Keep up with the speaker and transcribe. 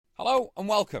Hello and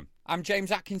welcome. I'm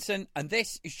James Atkinson and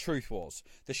this is Truth Wars,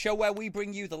 the show where we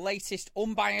bring you the latest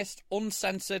unbiased,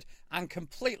 uncensored and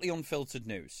completely unfiltered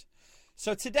news.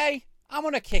 So today I'm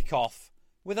going to kick off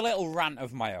with a little rant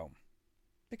of my own,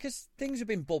 because things have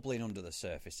been bubbling under the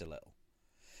surface a little.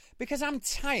 Because I'm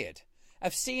tired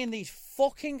of seeing these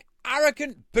fucking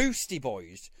arrogant boosty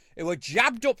boys who are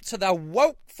jabbed up to their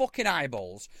woke fucking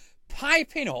eyeballs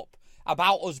piping up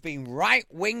about us being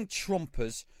right-wing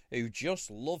Trumpers who just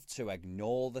love to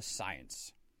ignore the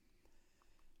science.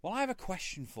 Well, I have a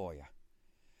question for you.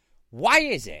 Why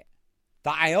is it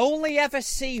that I only ever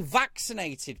see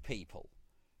vaccinated people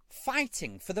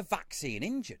fighting for the vaccine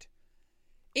injured?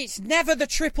 It's never the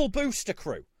triple booster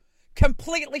crew.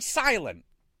 Completely silent.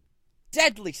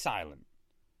 Deadly silent.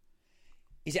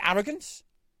 Is it arrogance?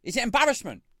 Is it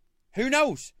embarrassment? Who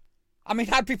knows? I mean,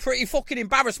 I'd be pretty fucking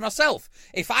embarrassed myself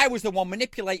if I was the one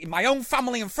manipulating my own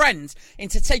family and friends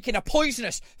into taking a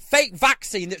poisonous fake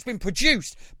vaccine that's been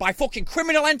produced by fucking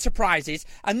criminal enterprises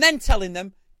and then telling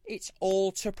them it's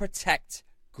all to protect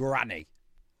Granny.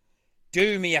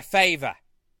 Do me a favour.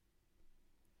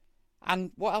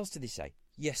 And what else did he say?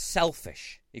 You're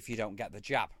selfish if you don't get the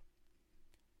jab.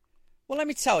 Well, let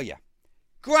me tell you,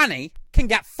 Granny can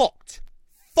get fucked.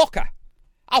 Fuck her.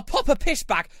 I'll pop a piss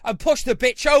bag and push the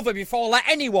bitch over before I let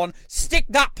anyone stick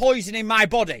that poison in my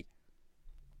body.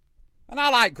 And I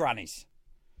like grannies.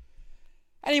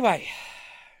 Anyway,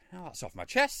 now that's off my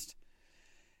chest.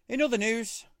 In other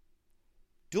news,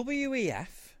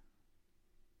 WEF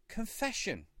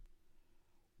confession.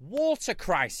 Water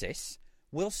crisis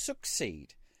will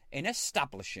succeed in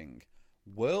establishing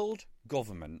world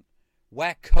government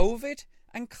where COVID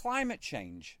and climate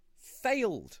change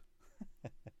failed.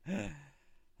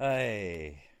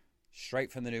 Hey,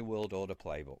 straight from the New World Order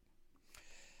playbook.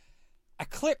 A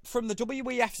clip from the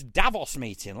WEF's Davos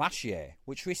meeting last year,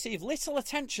 which received little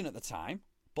attention at the time,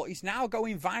 but is now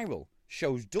going viral,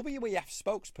 shows WEF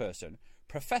spokesperson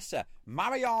Professor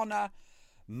Mariana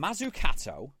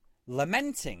Mazzucato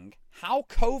lamenting how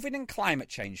COVID and climate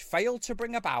change failed to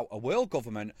bring about a world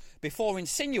government before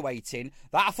insinuating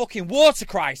that a fucking water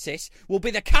crisis will be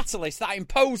the catalyst that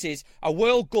imposes a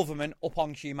world government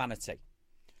upon humanity.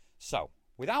 So,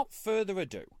 without further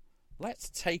ado, let's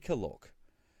take a look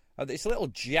at this little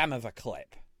gem of a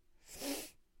clip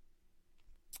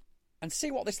and see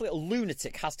what this little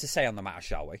lunatic has to say on the matter,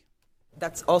 shall we?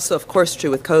 That's also, of course, true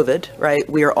with COVID, right?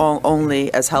 We are all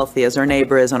only as healthy as our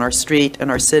neighbor is on our street, in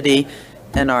our city,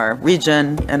 in our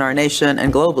region, in our nation,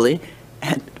 and globally.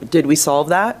 And did we solve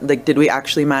that? Like, did we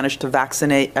actually manage to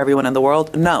vaccinate everyone in the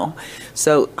world? No.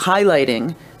 So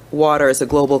highlighting water as a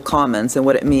global commons and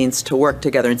what it means to work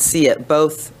together and see it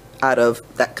both out of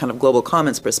that kind of global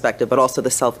commons perspective, but also the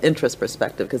self-interest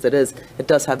perspective, because it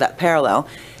does have that parallel.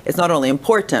 It's not only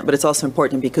important, but it's also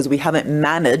important because we haven't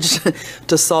managed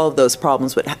to solve those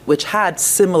problems which had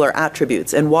similar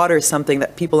attributes. And water is something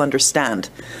that people understand.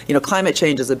 You know, climate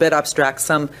change is a bit abstract.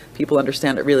 Some people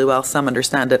understand it really well. Some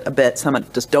understand it a bit. Some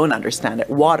just don't understand it.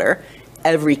 Water,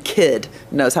 every kid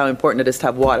knows how important it is to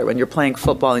have water. When you're playing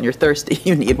football and you're thirsty,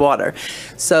 you need water.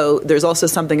 So there's also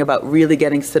something about really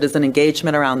getting citizen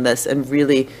engagement around this and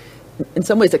really, in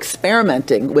some ways,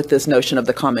 experimenting with this notion of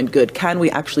the common good. Can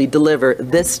we actually deliver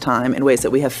this time in ways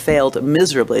that we have failed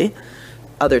miserably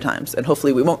other times? And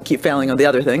hopefully we won't keep failing on the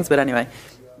other things, but anyway.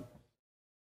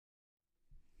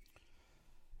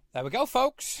 There we go,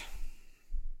 folks.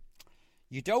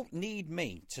 You don't need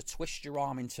me to twist your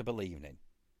arm into believing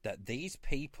that these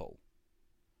people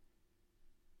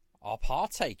are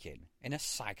partaking in a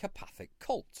psychopathic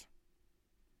cult.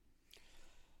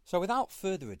 So without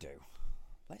further ado,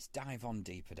 let's dive on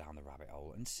deeper down the rabbit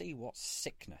hole and see what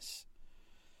sickness.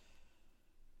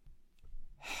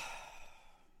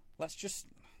 Let's just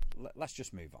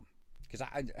move on, because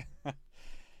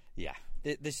yeah,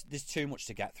 there's too much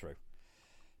to get through.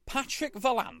 Patrick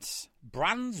Vallance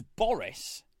brands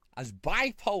Boris as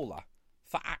bipolar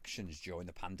for actions during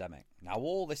the pandemic. Now,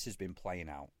 all this has been playing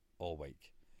out all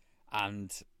week, and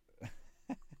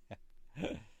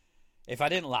if I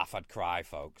didn't laugh, I'd cry,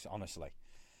 folks, honestly.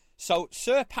 So,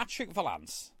 Sir Patrick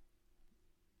Vallance,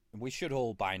 we should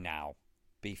all by now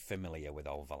be familiar with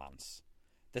old Vallance.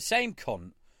 The same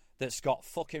cunt that's got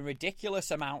fucking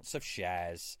ridiculous amounts of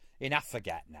shares in, I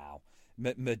forget now,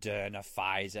 Moderna,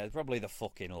 Pfizer, probably the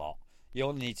fucking lot. You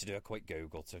only need to do a quick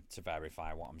Google to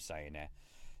verify what I'm saying here.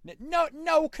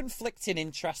 No conflicting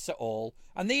interests at all.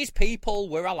 And these people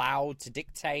were allowed to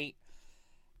dictate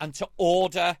and to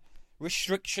order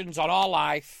restrictions on our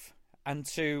life and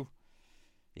to...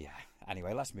 Yeah,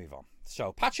 anyway, let's move on.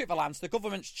 So Patrick Vallance, the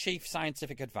government's chief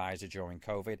scientific advisor during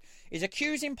COVID, is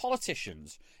accusing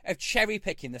politicians of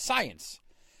cherry-picking the science.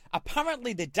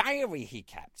 Apparently, the diary he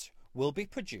kept will be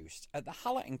produced at the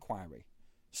Hallett inquiry.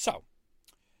 So,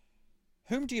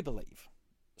 whom do you believe?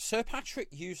 Sir Patrick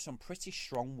used some pretty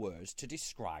strong words to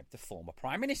describe the former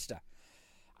Prime Minister.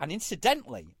 And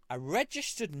incidentally, a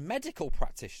registered medical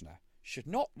practitioner should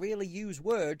not really use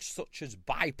words such as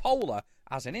bipolar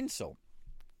as an insult.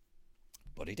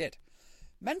 But he did.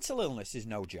 Mental illness is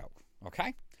no joke,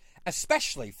 okay?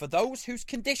 Especially for those whose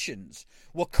conditions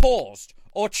were caused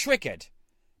or triggered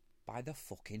by the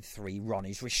fucking 3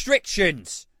 Ronnies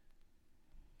restrictions.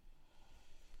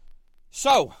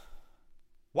 So,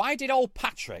 why did old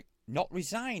Patrick not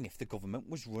resign if the government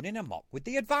was running amok with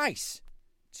the advice?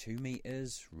 2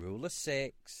 metres, rule of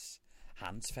 6,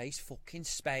 hands face fucking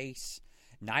space,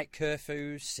 night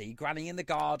curfews, see granny in the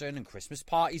garden and Christmas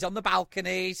parties on the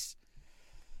balconies.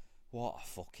 What a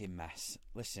fucking mess.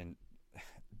 Listen,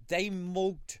 they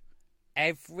mugged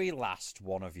every last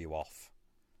one of you off.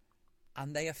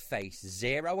 And they have faced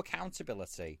zero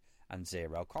accountability and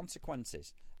zero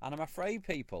consequences. And I'm afraid,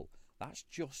 people, that's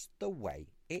just the way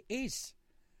it is.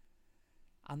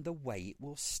 And the way it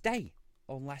will stay.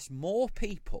 Unless more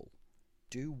people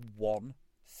do one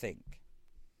thing.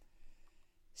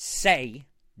 Say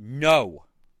no.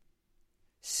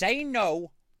 Say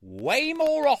no way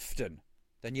more often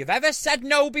than you've ever said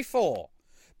no before.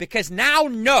 Because now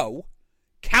no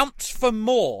counts for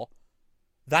more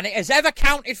than it has ever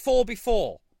counted for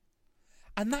before.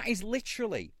 And that is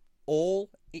literally all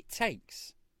it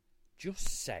takes. Just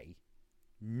say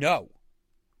no.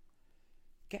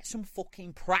 Get some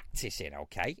fucking practice in,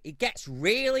 okay? It gets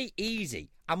really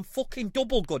easy. I'm fucking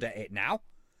double good at it now.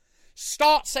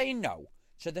 Start saying no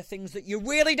to the things that you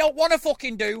really don't want to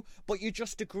fucking do, but you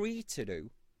just agree to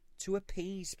do to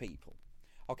appease people.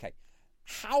 Okay,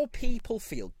 how people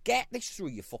feel, get this through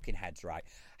your fucking heads, right?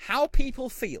 How people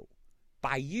feel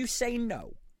by you saying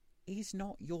no is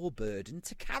not your burden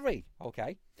to carry,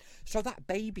 okay? So that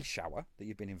baby shower that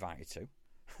you've been invited to,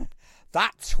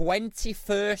 that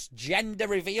 21st gender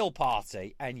reveal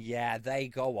party, and yeah, they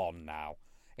go on now.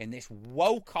 In this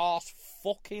woke-ass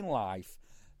fucking life,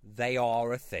 they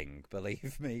are a thing,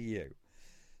 believe me you.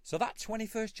 So that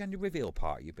 21st gender reveal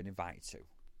party you've been invited to,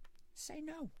 say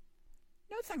no.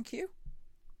 No, thank you.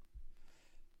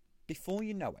 Before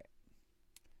you know it,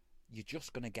 you're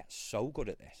just going to get so good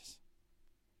at this,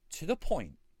 to the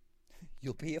point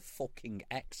you'll be a fucking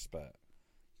expert.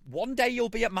 One day you'll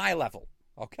be at my level.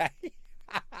 Okay?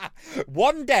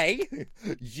 One day,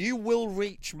 you will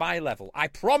reach my level. I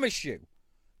promise you.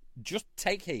 Just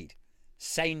take heed.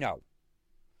 Say no.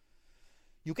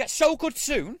 You'll get so good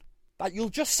soon that you'll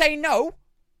just say no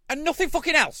and nothing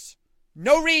fucking else.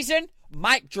 No reason.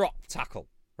 Mic drop tackle.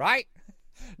 Right?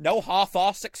 No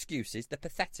half-arsed excuses. They're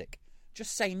pathetic.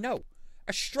 Just say no.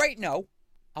 A straight no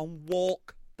and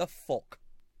walk the fuck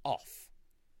off.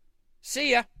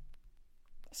 See ya.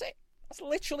 That's it. That's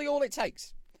literally all it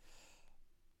takes.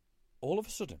 All of a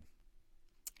sudden,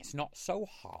 it's not so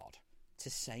hard to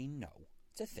say no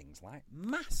to things like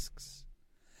masks.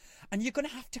 And you're going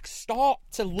to have to start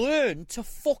to learn to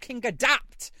fucking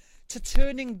adapt to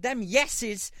turning them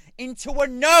yeses into a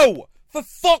no. For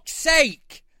fuck's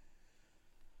sake.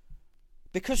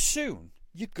 Because soon,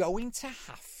 you're going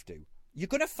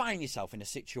to find yourself in a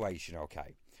situation,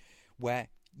 okay, where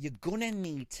you're going to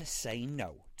need to say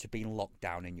no to being locked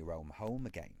down in your own home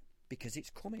again. Because it's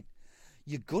coming.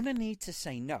 You're going to need to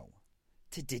say no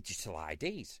to digital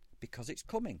IDs because it's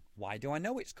coming. Why do I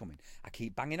know it's coming? I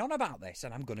keep banging on about this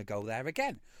and I'm going to go there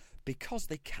again. Because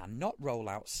they cannot roll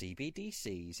out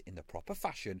CBDCs in the proper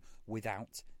fashion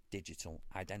without digital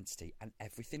identity. And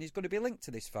everything is going to be linked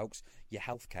to this, folks. Your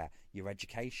healthcare, your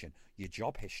education, your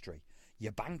job history,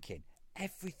 your banking,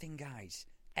 everything, guys.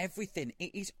 Everything.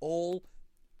 It is all...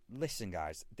 Listen,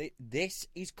 guys, this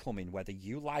is coming whether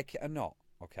you like it or not,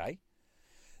 okay?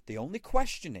 The only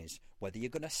question is whether you're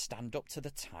going to stand up to the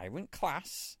tyrant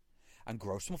class and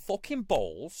grow some fucking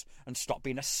balls and stop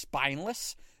being a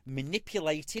spineless,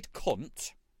 manipulated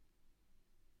cunt.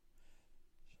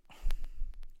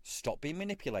 Stop being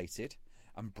manipulated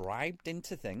and bribed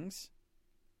into things.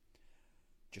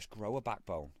 Just grow a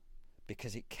backbone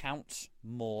because it counts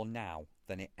more now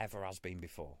than it ever has been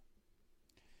before.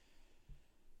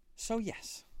 So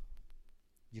yes,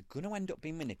 you're going to end up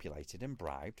being manipulated and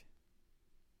bribed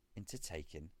into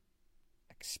taking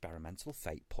experimental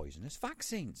fake poisonous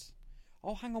vaccines.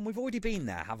 Oh, hang on, we've already been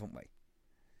there, haven't we?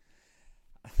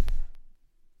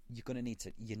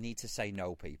 You need to say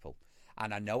no, people.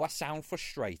 And I know I sound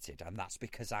frustrated, and that's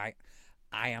because I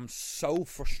am so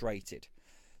frustrated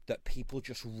that people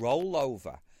just roll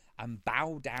over and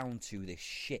bow down to this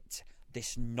shit,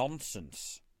 this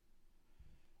nonsense.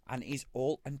 And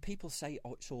people say,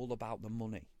 oh, it's all about the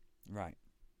money. Right.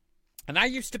 And I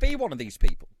used to be one of these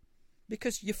people,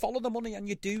 because you follow the money and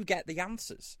you do get the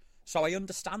answers. So I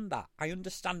understand that. I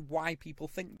understand why people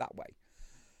think that way.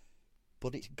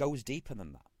 But it goes deeper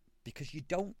than that, because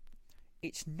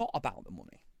it's not about the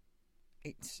money.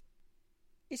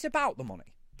 It's about the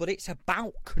money, but it's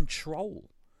about control.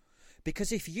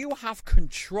 Because if you have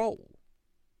control,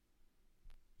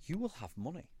 you will have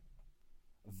money.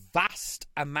 Vast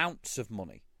amounts of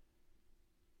money.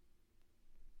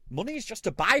 Money is just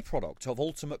a byproduct of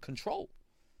ultimate control.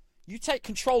 You take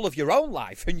control of your own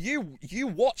life and you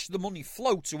watch the money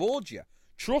flow towards you.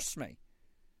 Trust me.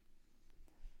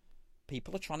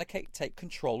 People are trying to take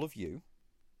control of you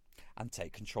and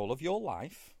take control of your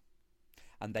life.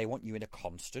 And they want you in a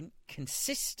constant,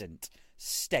 consistent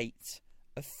state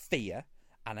of fear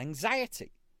and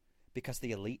anxiety. Because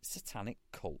the elite satanic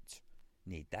cult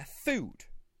need their food.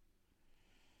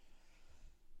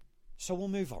 So we'll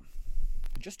move on.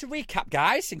 Just to recap,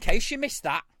 guys, in case you missed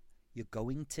that, you're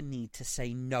going to need to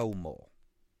say no more.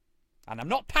 And I'm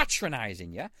not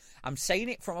patronising you. I'm saying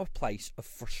it from a place of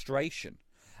frustration.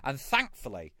 And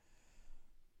thankfully,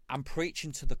 I'm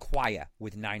preaching to the choir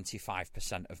with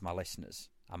 95% of my listeners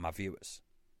and my viewers.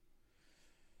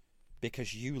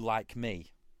 Because you, like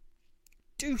me,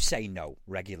 do say no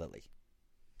regularly.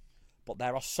 But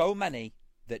there are so many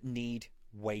that need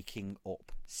waking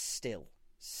up still,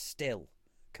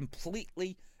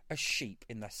 completely a sheep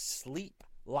in the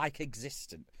sleep-like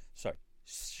existence. Sorry,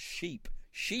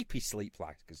 sheepy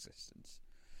sleep-like existence.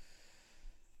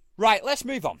 Right, let's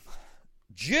move on.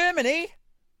 Germany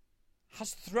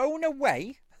has thrown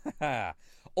away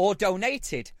or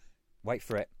donated, wait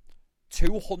for it,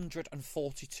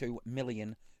 242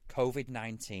 million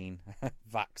COVID-19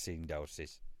 vaccine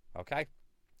doses. Okay?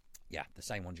 Yeah, the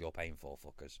same ones you're paying for,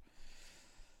 fuckers.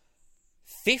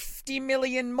 50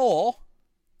 million more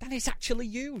than is actually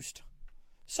used.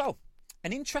 So,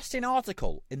 an interesting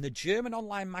article in the German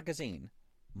online magazine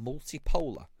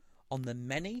Multipolar on the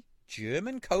many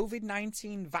German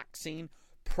COVID-19 vaccine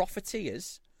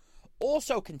profiteers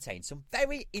also contains some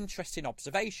very interesting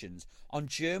observations on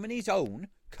Germany's own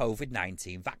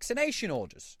COVID-19 vaccination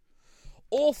orders.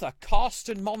 Author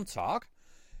Carsten Montag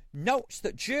notes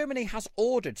that Germany has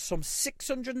ordered some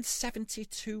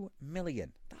 672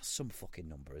 million. That's some fucking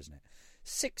number, isn't it?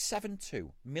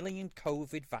 672 million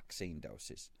COVID vaccine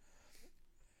doses.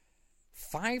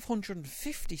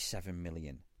 557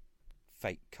 million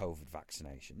fake COVID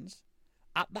vaccinations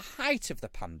at the height of the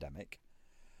pandemic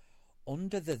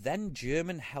under the then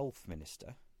German Health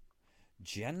Minister,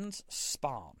 Jens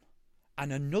Spahn,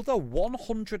 and another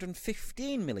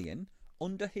 115 million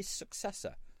under his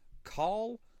successor,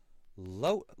 Karl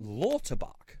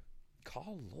Lauterbach.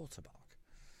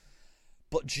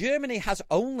 But Germany has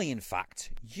only, in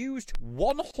fact, used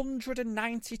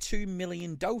 192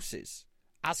 million doses,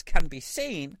 as can be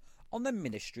seen on the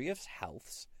Ministry of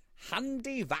Health's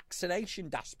handy vaccination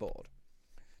dashboard.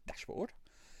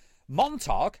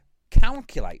 Montag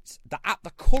calculates that at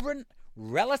the current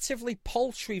relatively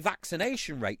paltry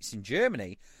vaccination rates in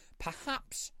Germany,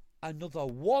 perhaps another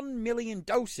 1 million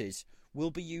doses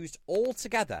will be used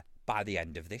altogether by the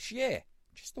end of this year.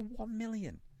 Just the 1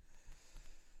 million.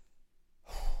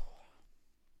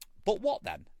 But what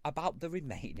then about the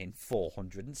remaining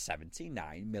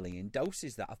 479 million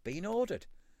doses that have been ordered?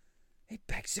 It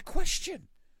begs the question,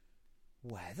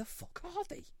 where the fuck are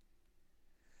they?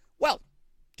 Well,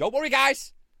 don't worry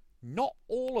guys, not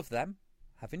all of them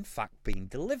have in fact been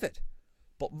delivered.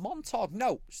 But Montag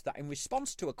notes that in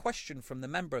response to a question from the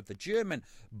member of the German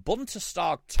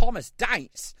Bundestag, Thomas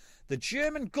Dietz, the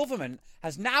German government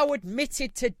has now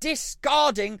admitted to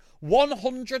discarding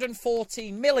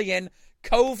 114 million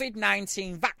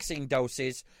COVID-19 vaccine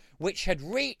doses, which had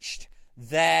reached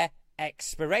their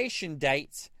expiration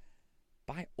date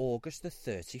by August the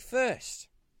 31st,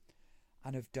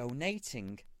 and of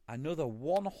donating another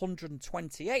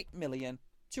 128 million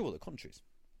to other countries.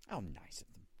 How nice of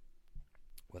them.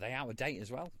 Were they out of date as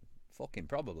well? Fucking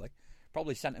probably.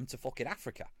 Probably sent them to fucking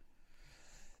Africa.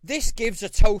 This gives a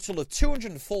total of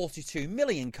 242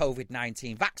 million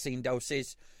COVID-19 vaccine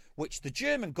doses, which the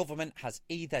German government has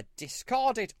either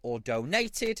discarded or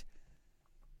donated.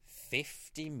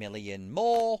 50 million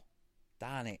more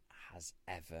than it has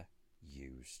ever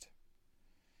used.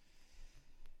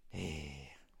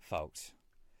 Folks,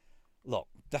 look,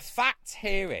 the fact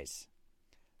here is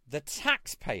the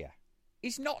taxpayer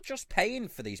is not just paying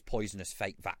for these poisonous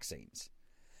fake vaccines.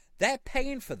 They're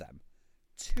paying for them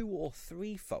 2- or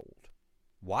 3-fold.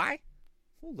 Why?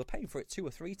 Well, they're paying for it 2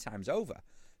 or 3 times over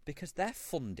because they're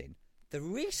funding the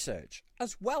research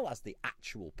as well as the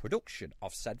actual production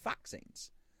of said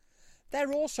vaccines.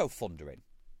 They're also funding,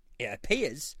 it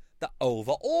appears, the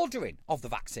over-ordering of the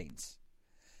vaccines.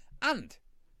 And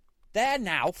they're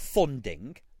now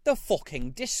funding the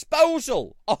fucking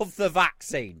disposal of the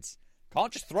vaccines.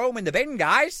 Can't just throw them in the bin,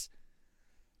 guys.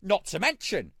 Not to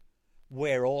mention,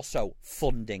 we're also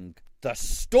funding the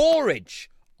storage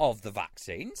of the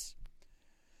vaccines.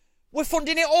 We're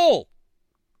funding it all.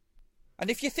 And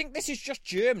if you think this is just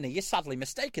Germany, you're sadly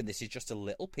mistaken. This is just a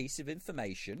little piece of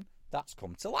information that's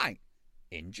come to light.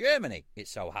 In Germany, it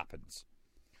so happens.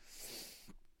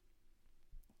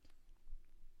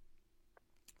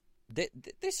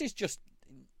 This is just...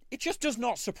 It just does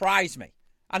not surprise me.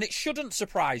 And it shouldn't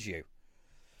surprise you.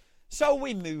 So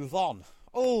we move on.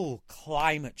 Oh,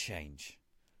 climate change.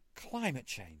 Climate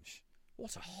change.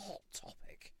 What a hot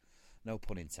topic. No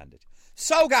pun intended.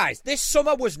 So, guys, this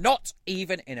summer was not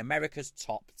even in America's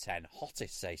top 10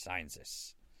 hottest, say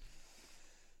scientists.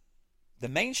 The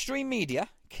mainstream media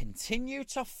continue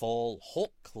to fall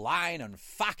hook, line and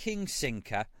fucking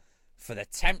sinker for the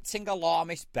tempting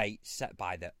alarmist bait set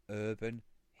by the urban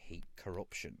heat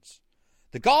corruptions.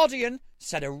 The Guardian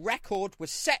said a record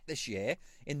was set this year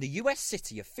in the US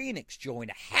city of Phoenix during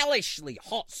a hellishly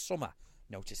hot summer.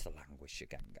 Notice the language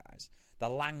again, guys. The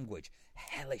language,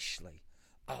 hellishly,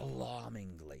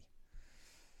 alarmingly.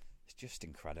 It's just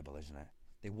incredible, isn't it?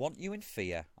 They want you in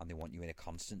fear and they want you in a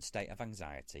constant state of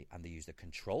anxiety, and they use the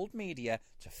controlled media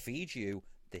to feed you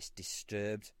this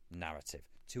disturbed narrative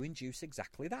to induce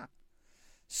exactly that.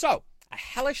 So, a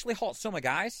hellishly hot summer,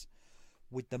 guys,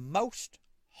 with the most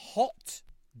hot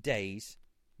days,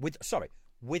 with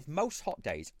most hot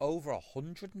days over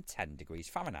 110 degrees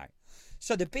Fahrenheit.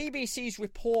 So the BBC's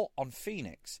report on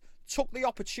Phoenix took the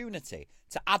opportunity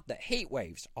to add that heat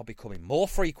waves are becoming more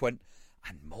frequent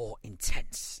and more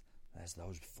intense. There's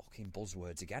those fucking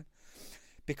buzzwords again.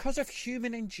 Because of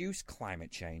human-induced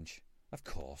climate change, of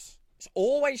course. It's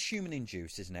always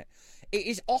human-induced, isn't it? It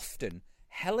is often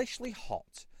hellishly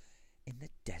hot in the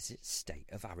desert state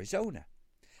of Arizona.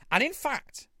 And in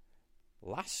fact,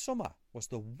 last summer was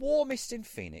the warmest in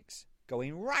Phoenix,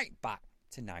 going right back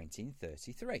to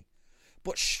 1933.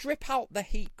 But strip out the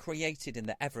heat created in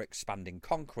the ever-expanding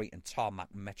concrete and tarmac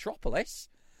metropolis,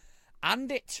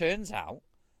 and it turns out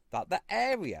that the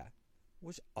area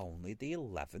was only the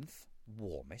 11th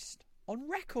warmest on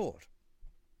record.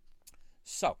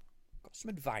 So, got some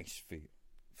advice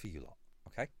for you lot,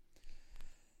 okay?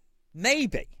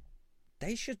 Maybe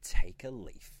they should take a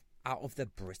leaf out of the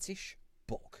British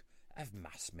Book of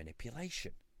Mass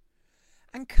Manipulation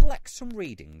and collect some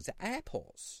readings at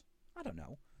airports. I don't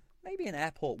know, maybe an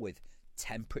airport with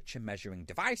temperature measuring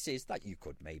devices that you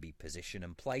could maybe position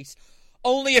and place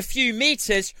only a few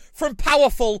metres from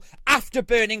powerful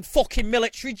afterburning fucking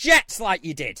military jets like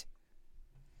you did.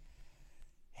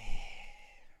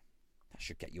 That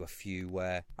should get you a few,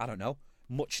 I don't know,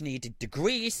 much needed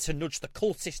degrees to nudge the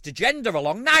cultist agenda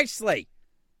along nicely.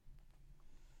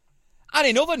 And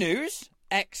in other news,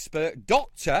 expert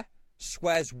doctor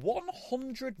swears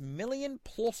 100 million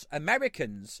plus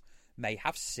Americans may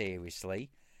have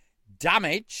seriously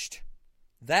damaged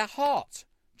their heart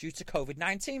due to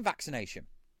COVID-19 vaccination.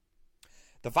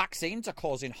 The vaccines are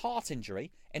causing heart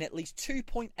injury in at least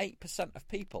 2.8% of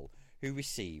people who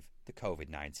receive the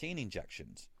COVID-19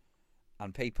 injections.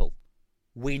 And people,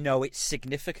 we know it's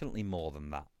significantly more than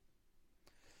that.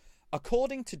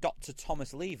 According to Dr.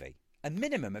 Thomas Levy, a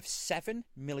minimum of 7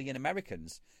 million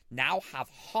Americans now have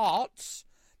hearts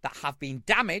that have been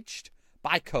damaged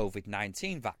by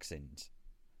COVID-19 vaccines.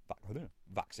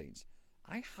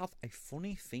 I have a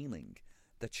funny feeling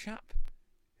the chap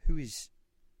who is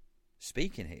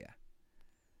speaking here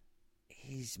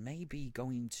is maybe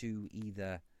going to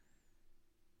either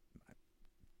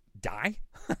die,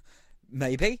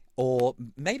 maybe, or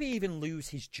maybe even lose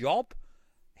his job,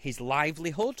 his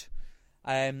livelihood.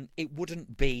 It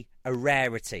wouldn't be a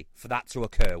rarity for that to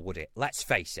occur, would it? Let's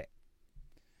face it.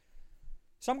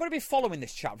 So I'm going to be following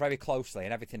this chap very closely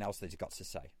and everything else that he's got to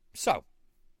say. So,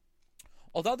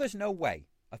 although there's no way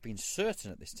of being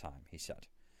certain at this time, he said,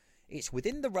 it's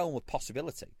within the realm of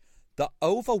possibility that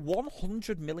over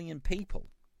 100 million people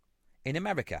in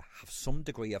America have some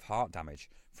degree of heart damage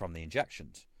from the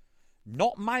injections.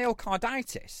 Not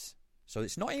myocarditis, so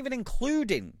it's not even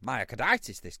including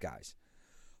myocarditis, this guy's,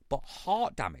 but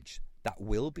heart damage that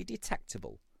will be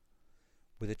detectable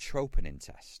with a troponin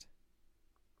test.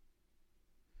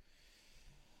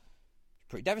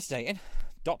 Pretty devastating.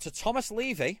 Dr. Thomas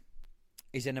Levy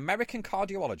is an American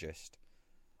cardiologist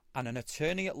and an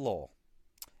attorney at law.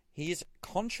 He is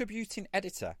contributing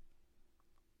editor.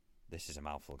 This is a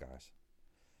mouthful, guys.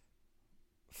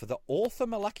 For the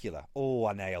Orthomolecular,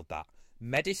 I nailed that,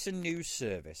 Medicine News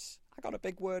Service. I got a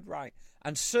big word right.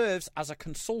 And serves as a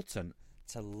consultant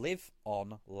to Live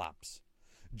On Labs.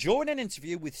 During an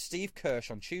interview with Steve Kirsch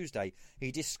on Tuesday,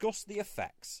 he discussed the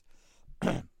effects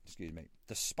excuse me,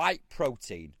 the spike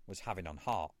protein was having on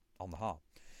the heart.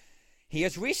 He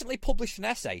has recently published an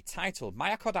essay titled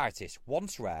Myocarditis,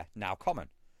 Once Rare, Now Common,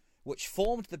 which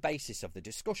formed the basis of the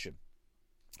discussion.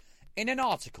 In an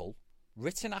article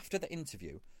written after the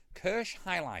interview, Kirsch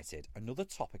highlighted another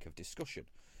topic of discussion,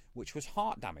 which was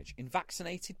heart damage in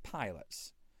vaccinated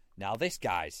pilots. Now this,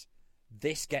 guys,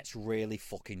 this gets really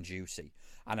fucking juicy,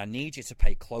 and I need you to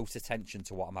pay close attention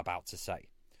to what I'm about to say,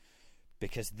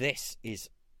 because this is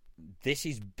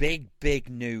big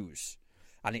news,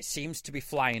 and it seems to be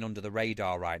flying under the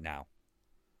radar right now.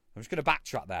 I'm just going to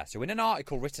backtrack there. So in an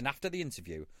article written after the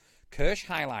interview, Kirsch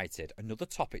highlighted another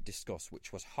topic discussed,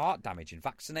 which was heart damage in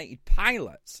vaccinated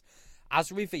pilots,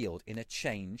 as revealed in a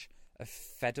change of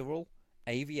Federal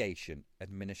Aviation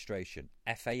Administration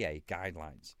 (FAA)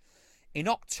 guidelines. In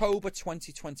October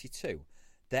 2022,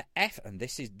 and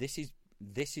this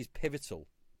is pivotal.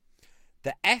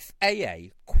 The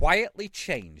FAA quietly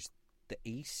changed the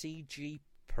ECG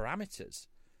parameters,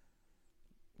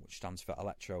 which stands for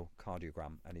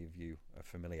electrocardiogram. Any of you are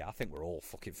familiar? I think we're all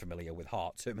fucking familiar with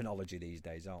heart terminology these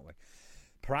days, aren't we?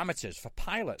 Parameters for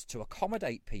pilots to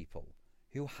accommodate people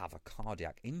who have a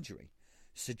cardiac injury,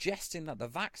 suggesting that the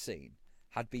vaccine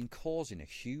had been causing a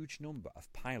huge number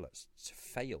of pilots to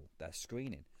fail their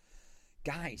screening.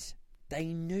 Guys, they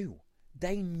know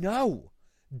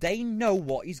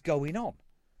what is going on.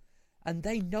 And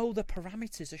they know the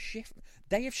parameters are shifting.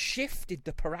 They have shifted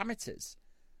the parameters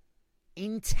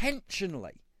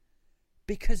intentionally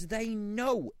because they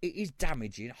know it is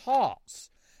damaging hearts.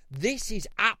 This is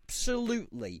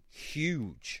absolutely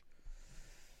huge.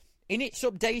 In its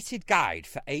updated guide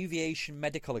for aviation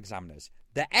medical examiners,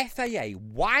 the FAA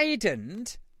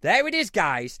widened, there it is,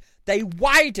 guys, they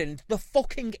widened the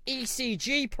fucking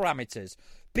ECG parameters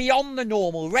beyond the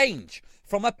normal range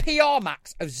from a PR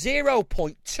max of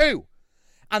 0.2.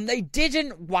 And they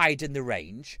didn't widen the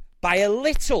range by a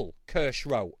little, Kirsch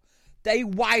wrote. They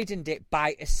widened it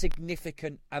by a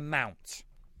significant amount.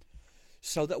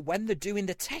 So that when they're doing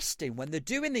the testing, when they're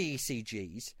doing the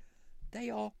ECGs, they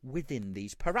are within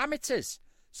these parameters.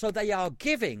 So they are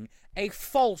giving a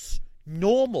false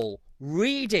normal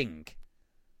reading.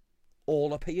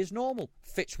 All appears normal,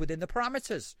 fits within the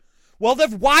parameters. Well,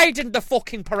 they've widened the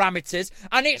fucking parameters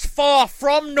and it's far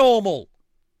from normal.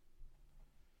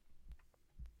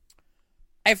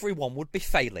 Everyone would be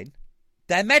failing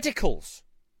their medicals.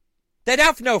 They'd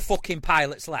have no fucking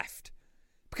pilots left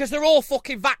because they're all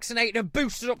fucking vaccinated and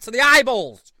boosted up to the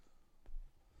eyeballs.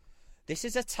 This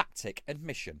is a tacit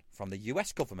admission from the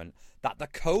US government that the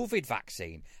COVID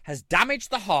vaccine has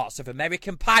damaged the hearts of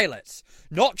American pilots.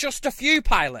 Not just a few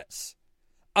pilots.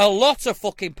 A lot of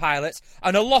fucking pilots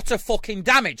and a lot of fucking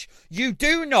damage. You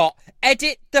do not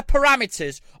edit the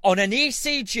parameters on an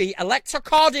ECG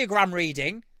electrocardiogram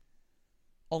reading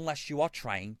unless you are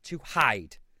trying to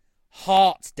hide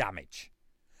heart damage.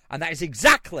 And that is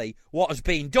exactly what has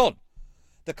been done.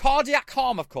 The cardiac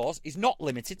harm, of course, is not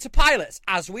limited to pilots,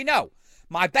 as we know.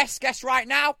 My best guess right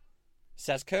now,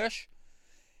 says Kirsch,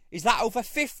 is that over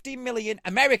 50 million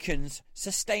Americans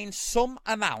sustained some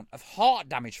amount of heart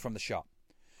damage from the shot.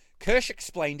 Kirsch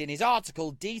explained in his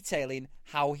article detailing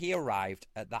how he arrived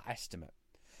at that estimate.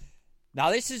 Now,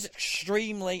 this is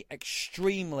extremely,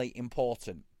 extremely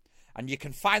important. And you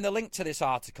can find the link to this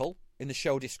article in the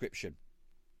show description.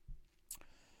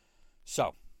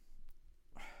 So,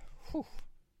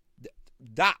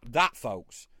 that,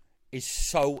 folks, is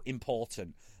so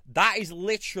important. That is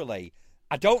literally,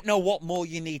 I don't know what more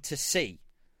you need to see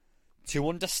to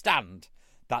understand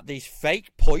that these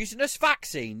fake poisonous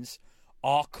vaccines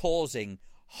are causing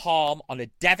harm on a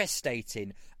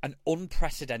devastating and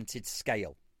unprecedented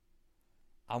scale.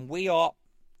 And we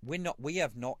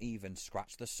have not even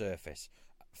scratched the surface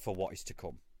for what is to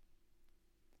come.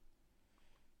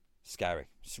 Scary.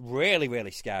 It's really,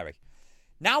 really scary.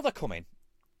 Now they're coming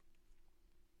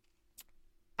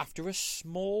after a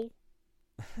small...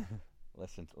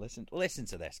 listen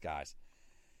to this, guys.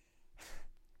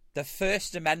 The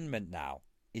First Amendment now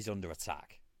is under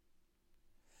attack.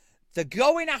 They're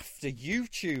going after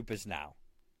YouTubers now,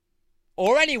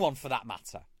 or anyone for that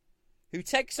matter, who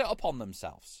takes it upon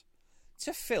themselves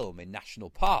to film in national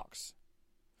parks.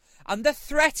 And they're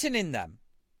threatening them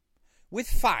with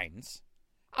fines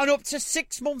and up to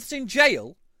 6 months in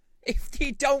jail if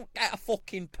they don't get a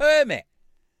fucking permit.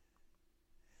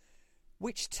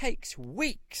 which takes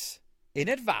weeks in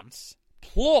advance,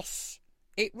 plus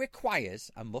it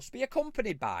requires and must be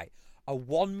accompanied by a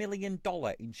 $1 million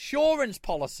insurance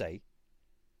policy.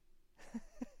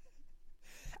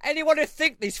 Anyone who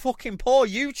think these fucking poor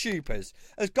YouTubers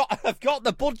have got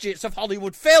the budgets of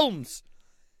Hollywood films?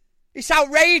 It's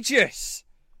outrageous.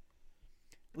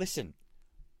 Listen,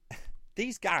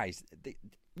 these guys,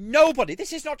 nobody,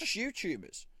 this is not just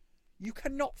YouTubers. You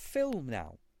cannot film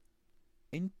now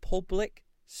in public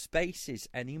spaces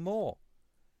anymore.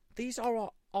 These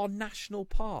are our national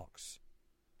parks.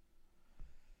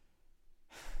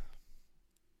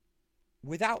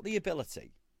 Without the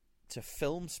ability to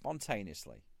film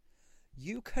spontaneously,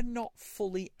 you cannot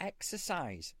fully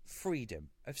exercise freedom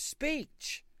of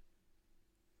speech.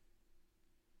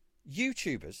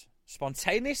 YouTubers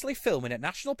spontaneously filming at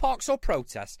national parks or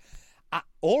protests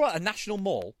or at a national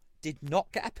mall did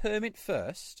not get a permit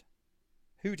first.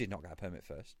 Who did not get a permit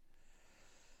first?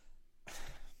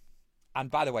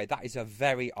 And by the way, that is a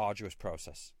very arduous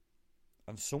process.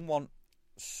 And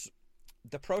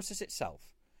the process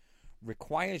itself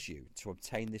requires you to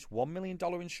obtain this $1 million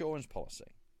insurance policy,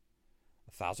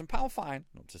 a £1,000 fine,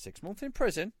 and up to 6 months in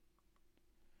prison.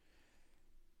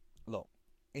 Look,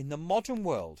 in the modern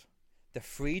world, the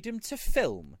freedom to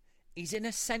film is an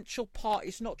essential part.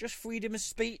 It's not just freedom of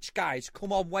speech, guys.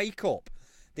 Come on, wake up.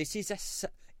 It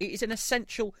is an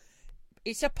essential.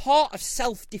 It's a part of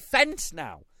self-defense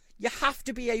now. You have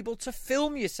to be able to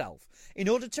film yourself in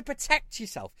order to protect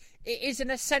yourself. It is an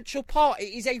essential part.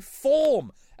 It is a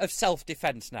form of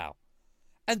self-defense now.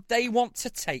 And they want to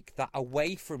take that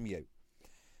away from you.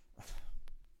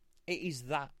 It's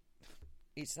that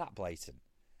blatant.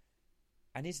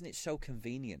 And isn't it so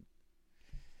convenient?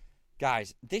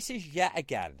 Guys, this is yet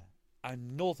again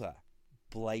another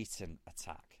blatant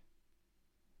attack.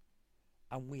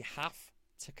 And we have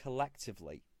to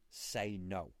collectively say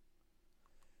no.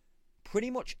 Pretty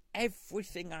much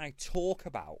everything I talk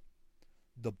about,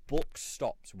 the buck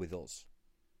stops with us.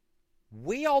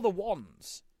 We are the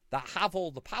ones that have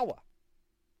all the power.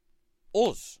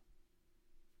 Us.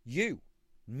 You.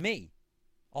 Me.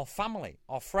 Our family.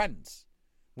 Our friends.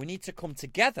 We need to come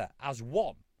together as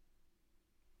one.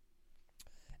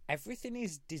 Everything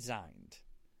is designed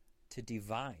to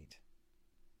divide.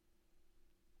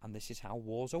 And this is how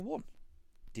wars are won.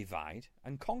 Divide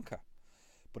and conquer.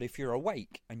 But if you're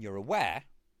awake and you're aware,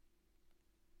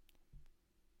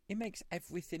 it makes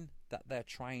everything that they're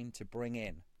trying to bring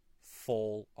in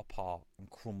fall apart and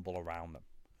crumble around them.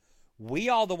 We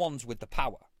are the ones with the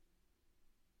power.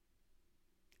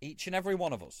 Each and every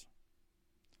one of us.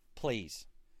 Please,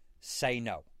 say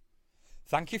no.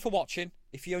 Thank you for watching.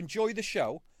 If you enjoy the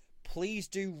show, please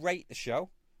do rate the show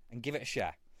and give it a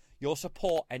share. Your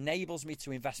support enables me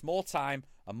to invest more time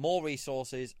and more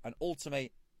resources, and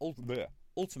ultimately,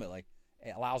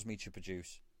 it allows me to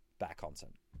produce better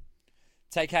content.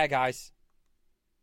 Take care, guys.